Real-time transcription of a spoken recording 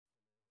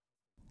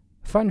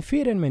Van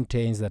Vuuren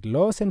maintains that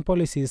laws and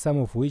policies, some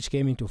of which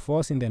came into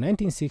force in the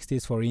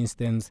 1960s for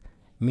instance,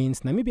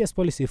 means Namibia's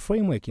policy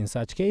framework in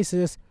such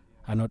cases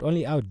are not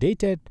only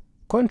outdated,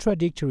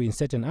 contradictory in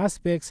certain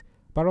aspects,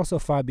 but also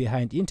far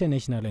behind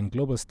international and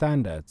global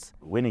standards.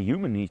 When a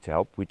human needs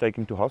help, we take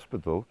him to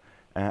hospital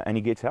and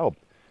he gets help.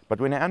 But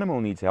when an animal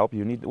needs help,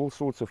 you need all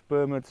sorts of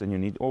permits and you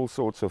need all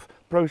sorts of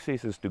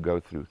processes to go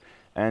through.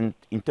 And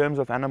in terms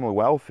of animal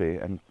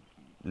welfare, and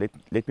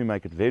let me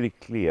make it very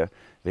clear,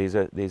 there's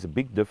a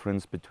big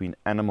difference between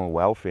animal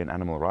welfare and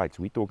animal rights.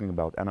 We're talking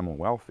about animal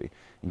welfare.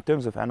 In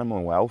terms of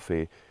animal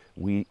welfare,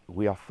 we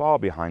are far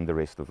behind the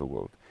rest of the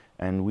world.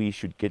 And we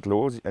should get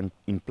laws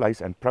in place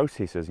and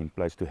processes in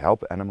place to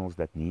help animals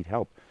that need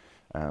help.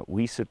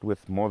 We sit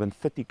with more than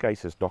 30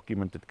 cases,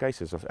 documented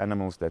cases of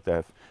animals that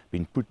have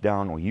been put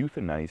down or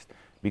euthanized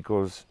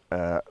because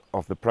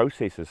of the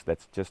processes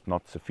that's just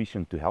not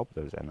sufficient to help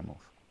those animals.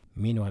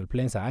 Meanwhile,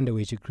 plans are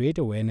underway to create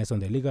awareness on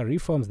the legal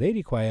reforms they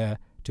require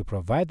to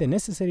provide the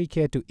necessary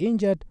care to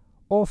injured,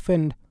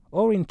 orphaned,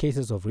 or in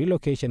cases of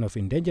relocation of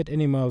endangered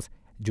animals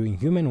during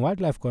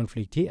human-wildlife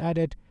conflict, he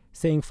added,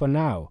 saying for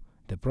now,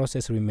 the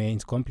process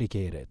remains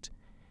complicated.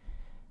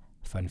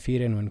 Van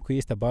Vuuren, when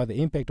quizzed about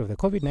the impact of the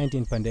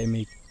COVID-19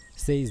 pandemic,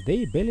 says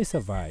they barely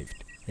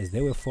survived as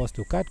they were forced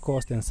to cut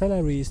costs and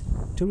salaries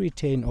to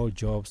retain all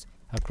jobs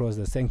across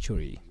the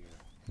sanctuary.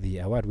 The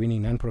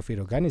award-winning non-profit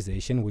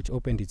organization, which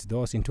opened its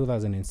doors in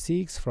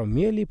 2006 from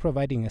merely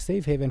providing a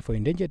safe haven for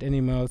endangered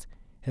animals,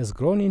 has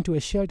grown into a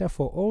shelter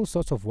for all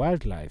sorts of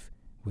wildlife,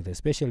 with a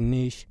special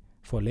niche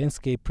for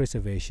landscape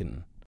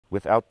preservation.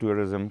 Without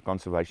tourism,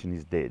 conservation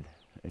is dead.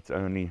 It's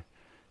only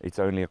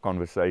a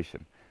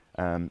conversation.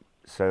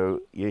 So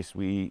yes,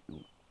 we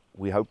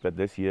hope that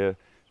this year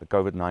the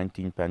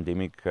COVID-19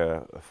 pandemic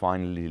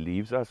finally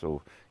leaves us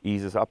or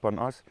eases up on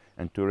us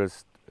and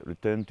tourists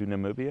return to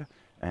Namibia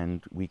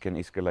and we can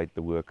escalate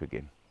the work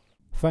again.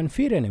 Van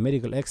Vuuren, a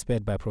medical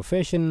expert by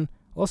profession,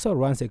 also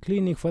runs a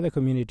clinic for the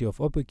community of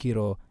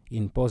Opukiro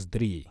in Post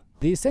 3.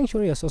 The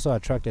sanctuary has also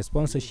attracted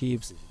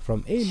sponsorships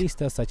from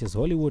A-listers such as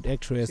Hollywood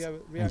actress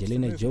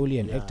Angelina Jolie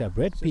and actor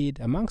Brad Pitt,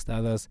 amongst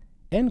others,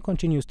 and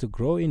continues to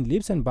grow in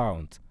leaps and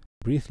bounds,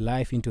 breathe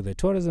life into the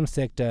tourism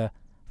sector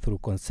through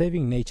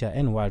conserving nature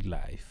and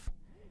wildlife.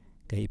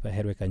 Kaipa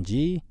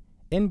Herwekanji,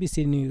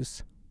 NBC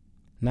News,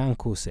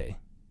 Nankuse.